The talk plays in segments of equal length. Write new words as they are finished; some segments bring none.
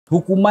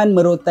hukuman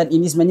merotan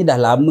ini sebenarnya dah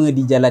lama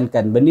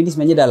dijalankan. Benda ni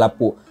sebenarnya dah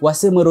lapuk.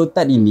 Kuasa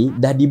merotan ini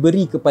dah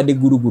diberi kepada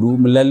guru-guru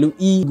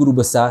melalui guru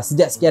besar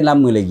sejak sekian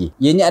lama lagi.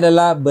 Ianya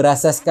adalah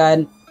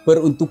berasaskan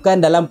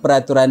peruntukan dalam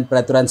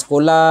peraturan-peraturan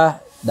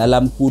sekolah,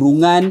 dalam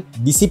kurungan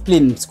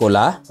disiplin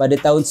sekolah pada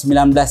tahun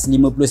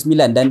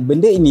 1959, dan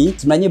benda ini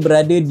sebenarnya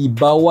berada di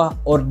bawah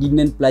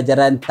ordinan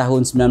pelajaran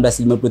tahun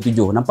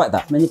 1957. Nampak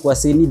tak? Sebenarnya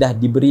kuasa ini dah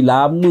diberi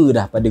lama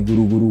dah pada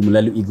guru-guru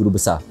melalui guru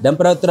besar. Dan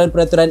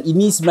peraturan-peraturan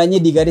ini sebenarnya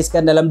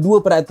digariskan dalam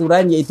dua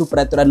peraturan, iaitu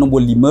peraturan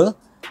nombor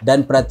 5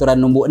 dan peraturan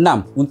nombor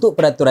 6. Untuk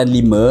peraturan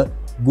 5,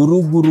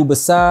 guru-guru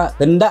besar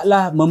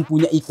hendaklah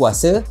mempunyai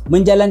kuasa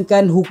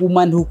menjalankan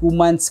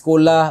hukuman-hukuman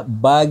sekolah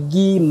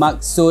bagi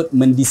maksud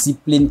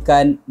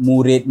mendisiplinkan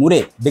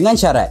murid-murid, dengan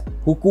syarat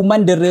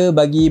hukuman dera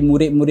bagi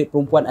murid-murid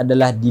perempuan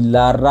adalah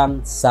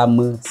dilarang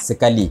sama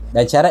sekali.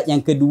 Dan syarat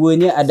yang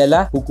keduanya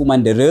adalah hukuman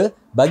dera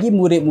bagi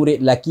murid-murid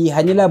lelaki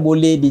hanyalah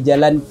boleh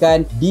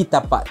dijalankan di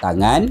tapak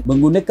tangan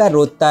menggunakan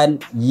rotan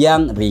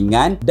yang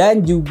ringan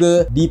dan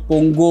juga di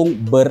punggung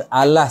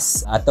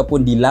beralas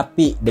ataupun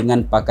dilapik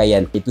dengan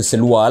pakaian. Itu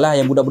seluar lah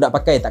yang budak-budak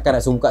pakai, takkan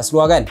nak suruh buka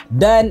seluar kan.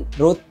 Dan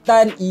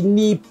rotan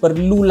ini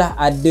perlulah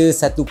ada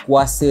satu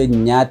kuasa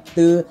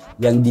nyata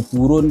yang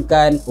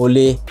diturunkan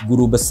oleh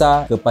guru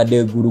besar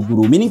kepada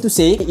guru-guru. Meaning to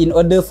say, in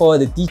order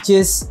for the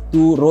teachers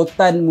to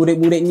rotan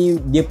murid-murid ni,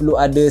 dia perlu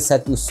ada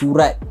satu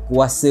surat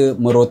kuasa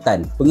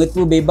merotan.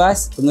 Pengetua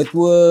bebas,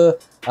 pengetua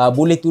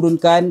boleh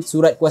turunkan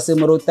surat kuasa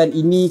merotan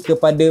ini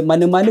kepada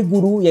mana-mana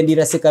guru yang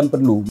dirasakan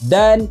perlu.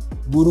 Dan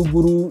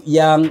guru-guru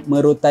yang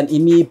merotan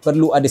ini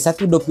perlu ada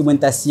satu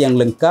dokumentasi yang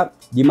lengkap,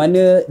 di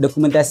mana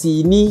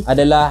dokumentasi ini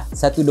adalah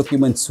satu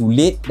dokumen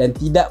sulit dan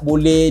tidak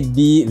boleh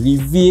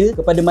di-reveal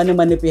kepada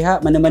mana-mana pihak,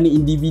 mana-mana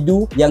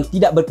individu yang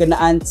tidak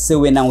berkenaan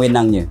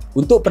sewenang-wenangnya.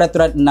 Untuk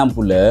peraturan 6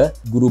 pula,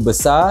 guru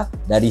besar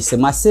dari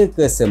semasa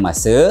ke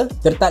semasa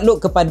tertakluk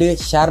kepada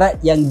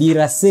syarat yang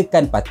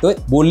dirasakan patut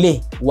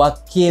boleh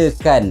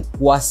wakilkan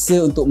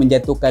kuasa untuk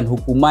menjatuhkan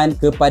hukuman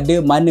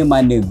kepada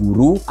mana-mana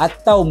guru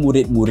atau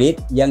murid-murid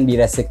yang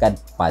dirasakan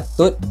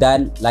patut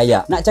dan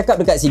layak. Nak cakap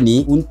dekat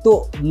sini,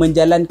 untuk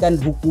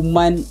menjalankan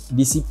hukuman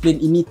disiplin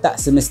ini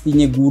tak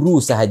semestinya guru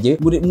sahaja,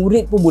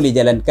 murid-murid pun boleh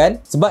jalankan.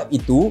 Sebab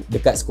itu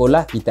dekat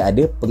sekolah kita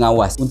ada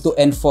pengawas untuk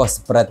enforce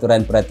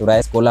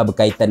peraturan-peraturan sekolah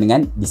berkaitan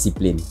dengan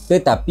disiplin.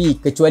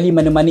 Tetapi kecuali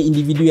mana-mana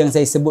individu yang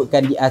saya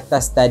sebutkan di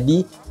atas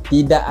tadi,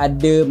 tidak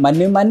ada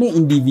mana-mana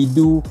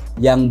individu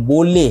yang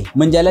boleh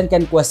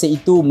menjalankan kuasa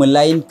itu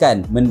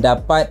melainkan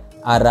mendapat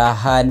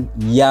arahan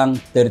yang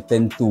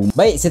tertentu.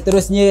 Baik,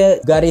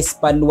 seterusnya garis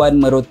panduan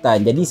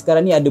merotan. Jadi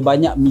sekarang ni ada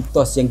banyak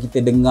mitos yang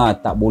kita dengar,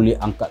 tak boleh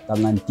angkat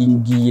tangan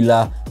tinggi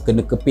lah,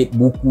 kena kepit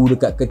buku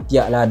dekat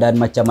ketiak lah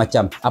dan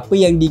macam-macam. Apa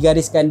yang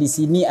digariskan di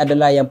sini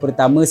adalah yang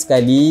pertama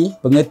sekali,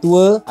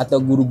 pengetua atau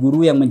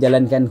guru-guru yang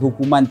menjalankan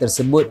hukuman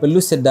tersebut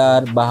perlu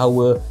sedar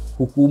bahawa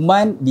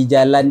hukuman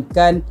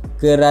dijalankan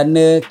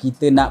kerana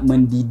kita nak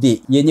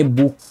mendidik. Ianya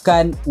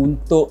bukan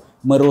untuk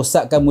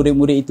merosakkan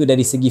murid-murid itu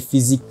dari segi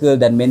fizikal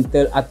dan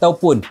mental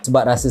ataupun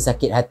sebab rasa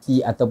sakit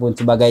hati ataupun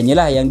sebagainya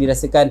lah yang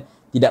dirasakan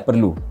tidak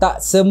perlu.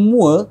 Tak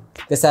semua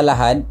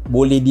kesalahan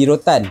boleh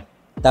dirotan.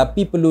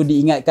 Tapi perlu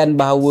diingatkan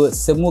bahawa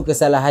semua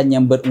kesalahan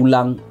yang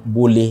berulang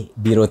boleh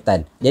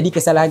dirotan. Jadi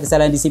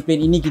kesalahan-kesalahan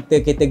disiplin ini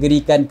kita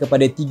kategorikan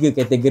kepada 3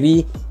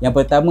 kategori. Yang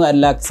pertama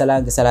adalah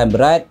kesalahan-kesalahan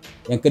berat,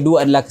 yang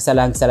kedua adalah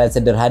kesalahan-kesalahan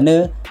sederhana,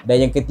 dan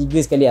yang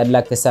ketiga sekali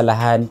adalah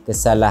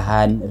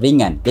kesalahan-kesalahan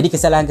ringan. Jadi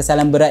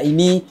kesalahan-kesalahan berat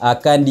ini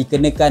akan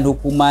dikenakan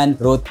hukuman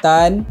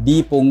rotan di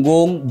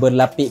punggung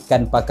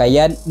berlapikkan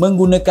pakaian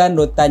menggunakan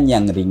rotan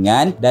yang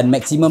ringan, dan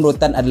maksimum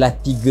rotan adalah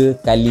 3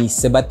 kali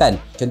sebatan.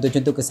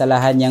 Contoh-contoh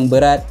kesalahan yang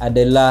berat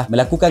adalah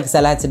melakukan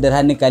kesalahan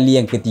sederhana kali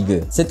yang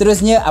ketiga.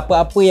 Seterusnya,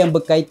 apa-apa yang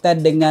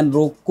berkaitan dengan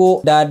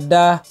rokok,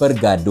 dadah,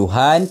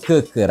 pergaduhan,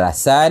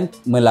 kekerasan,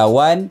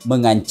 melawan,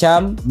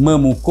 mengancam,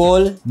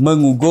 memukul,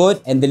 mengugut,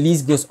 and the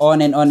list goes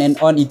on and on and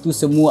on, itu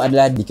semua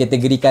adalah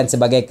dikategorikan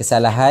sebagai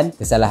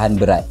kesalahan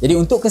berat. Jadi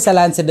untuk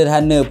kesalahan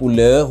sederhana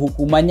pula,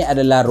 hukumannya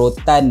adalah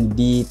rotan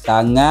di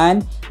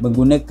tangan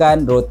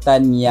menggunakan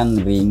rotan yang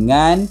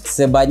ringan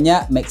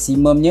sebanyak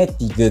maksimumnya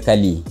 3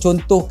 kali.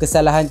 Contoh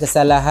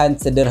kesalahan-kesalahan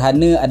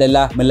sederhana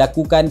adalah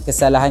melakukan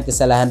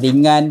kesalahan-kesalahan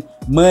ringan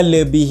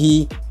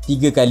melebihi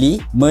 3 kali,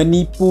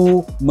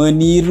 menipu,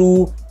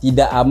 meniru,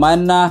 tidak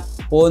amanah,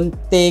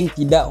 ponteng,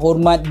 tidak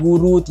hormat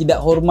guru,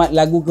 tidak hormat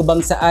lagu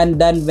kebangsaan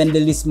dan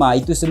vandalisme.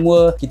 Itu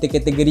semua kita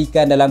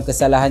kategorikan dalam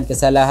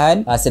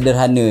kesalahan-kesalahan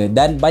sederhana,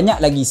 dan banyak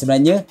lagi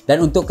sebenarnya.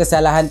 Dan untuk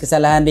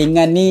kesalahan-kesalahan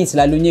ringan ni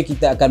selalunya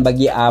kita akan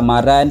bagi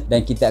amaran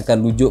dan kita akan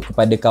rujuk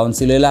kepada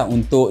kaunselor lah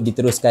untuk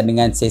diteruskan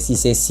dengan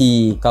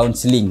sesi-sesi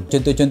kaunseling.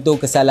 Contoh-contoh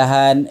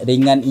kesalahan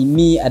ringan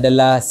ini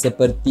adalah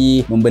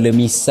seperti membela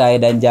misai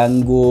dan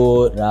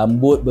janggut,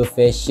 rambut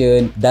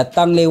berfashion,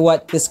 datang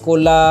lewat ke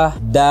sekolah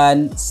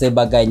dan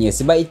sebagainya.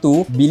 Sebab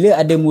itu, bila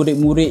ada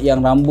murid-murid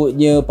yang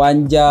rambutnya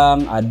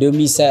panjang, ada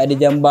misai, ada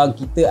jambang,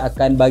 kita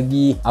akan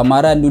bagi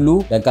amaran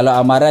dulu. Dan kalau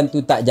amaran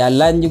tu tak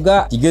jalan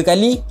juga 3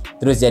 kali,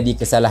 terus jadi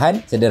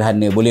kesalahan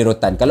sederhana, boleh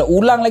rotan. Kalau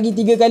ulang lagi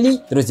 3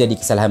 kali, terus jadi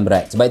kesalahan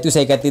berat. Sebab itu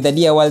saya kata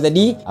tadi, awal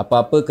tadi,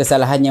 apa-apa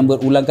kesalahan yang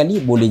berulang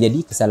kali boleh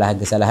jadi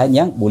kesalahan-kesalahan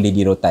yang boleh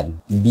dirotan.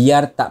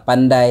 Biar tak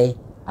pandai,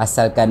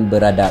 asalkan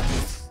beradab.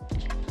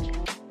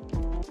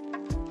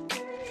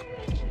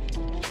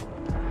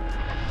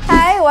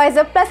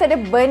 Wiser Plus ada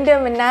benda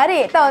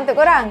menarik tau untuk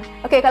korang.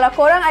 Okey, kalau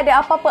korang ada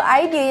apa-apa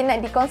idea yang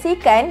nak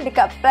dikongsikan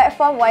dekat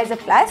platform Wiser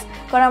Plus,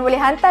 korang boleh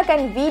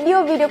hantarkan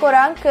video-video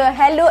korang ke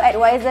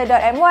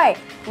hello@wiser.my.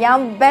 Yang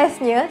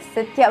bestnya,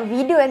 setiap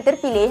video yang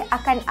terpilih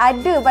akan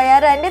ada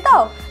bayaran dia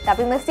tau.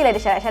 Tapi mestilah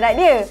ada syarat-syarat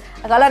dia.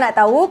 Kalau nak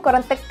tahu,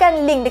 korang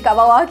tekan link dekat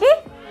bawah,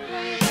 okey?